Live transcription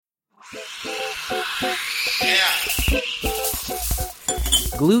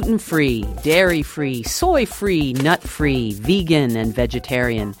Gluten-free, dairy-free, soy-free, nut-free, vegan, and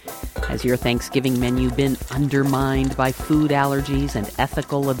vegetarian. Has your Thanksgiving menu been undermined by food allergies and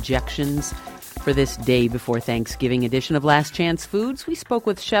ethical objections? For this day before Thanksgiving edition of Last Chance Foods, we spoke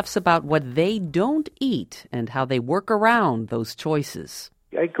with chefs about what they don't eat and how they work around those choices.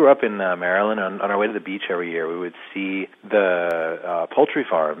 I grew up in Maryland. On our way to the beach every year, we would see the poultry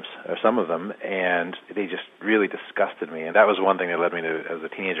farms, or some of them, and they just really disgusted me. And that was one thing that led me to, as a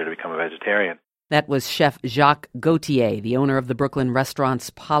teenager, to become a vegetarian. That was Chef Jacques Gauthier, the owner of the Brooklyn restaurants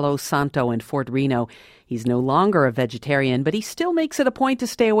Palo Santo and Fort Reno. He's no longer a vegetarian, but he still makes it a point to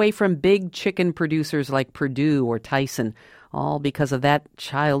stay away from big chicken producers like Perdue or Tyson, all because of that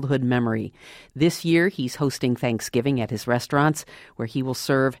childhood memory. This year, he's hosting Thanksgiving at his restaurants, where he will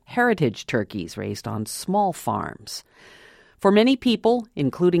serve heritage turkeys raised on small farms. For many people,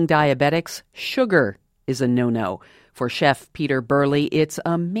 including diabetics, sugar is a no-no. For Chef Peter Burley, it's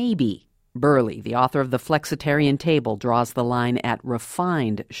a maybe. Burley, the author of The Flexitarian Table, draws the line at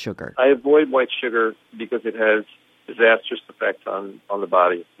refined sugar. I avoid white sugar because it has disastrous effects on the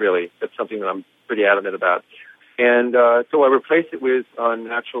body, really. That's something that I'm pretty adamant about. And so I replace it with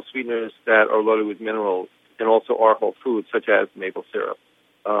natural sweeteners that are loaded with minerals and also are whole foods, such as maple syrup.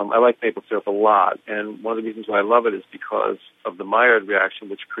 I like maple syrup a lot, and one of the reasons why I love it is because of the Maillard reaction,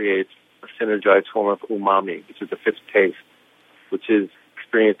 which creates a synergized form of umami, which is the fifth taste, which is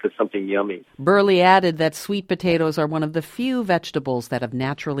experienced as something yummy. Burley added that sweet potatoes are one of the few vegetables that have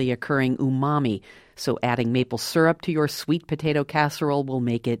naturally occurring umami, so adding maple syrup to your sweet potato casserole will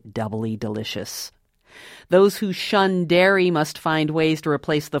make it doubly delicious. Those who shun dairy must find ways to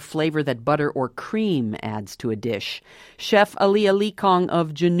replace the flavor that butter or cream adds to a dish. Chef Aliyah Likong of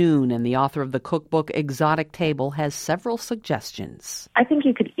Junoon and the author of the cookbook Exotic Table has several suggestions. I think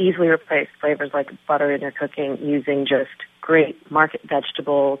you could easily replace flavors like butter in your cooking using just great market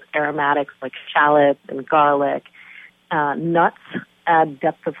vegetables, aromatics like shallots and garlic. Nuts add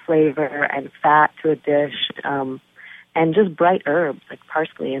depth of flavor and fat to a dish. And just bright herbs like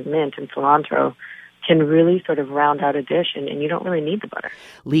parsley and mint and cilantro can really sort of round out a dish, and you don't really need the butter.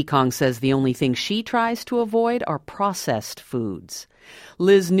 Likong says the only thing she tries to avoid are processed foods.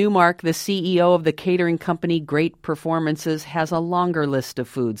 Liz Newmark, the CEO of the catering company Great Performances, has a longer list of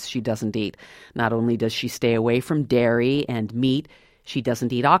foods she doesn't eat. Not only does she stay away from dairy and meat, she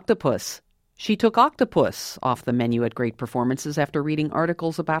doesn't eat octopus. She took octopus off the menu at Great Performances after reading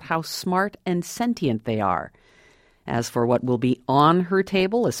articles about how smart and sentient they are. As for what will be on her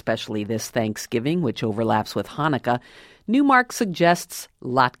table, especially this Thanksgiving, which overlaps with Hanukkah, Newmark suggests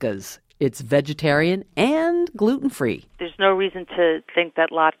latkes. It's vegetarian and gluten-free. There's no reason to think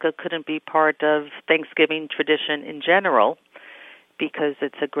that latke couldn't be part of Thanksgiving tradition in general, because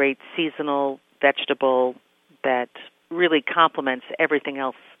it's a great seasonal vegetable that really complements everything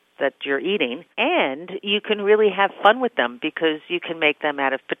else that you're eating, and you can really have fun with them because you can make them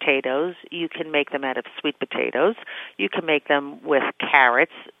out of potatoes, you can make them out of sweet potatoes, you can make them with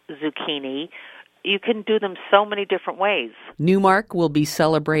carrots, zucchini. You can do them so many different ways. Newmark will be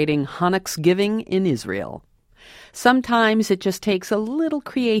celebrating Hanukkah in Israel. Sometimes it just takes a little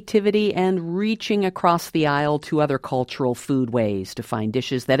creativity and reaching across the aisle to other cultural foodways to find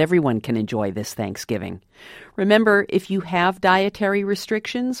dishes that everyone can enjoy this Thanksgiving. Remember, if you have dietary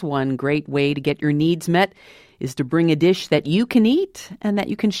restrictions, one great way to get your needs met is to bring a dish that you can eat and that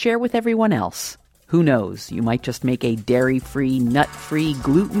you can share with everyone else. Who knows, you might just make a dairy-free, nut-free,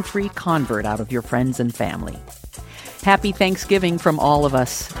 gluten-free convert out of your friends and family. Happy Thanksgiving from all of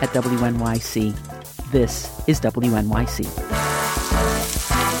us at WNYC. This is WNYC.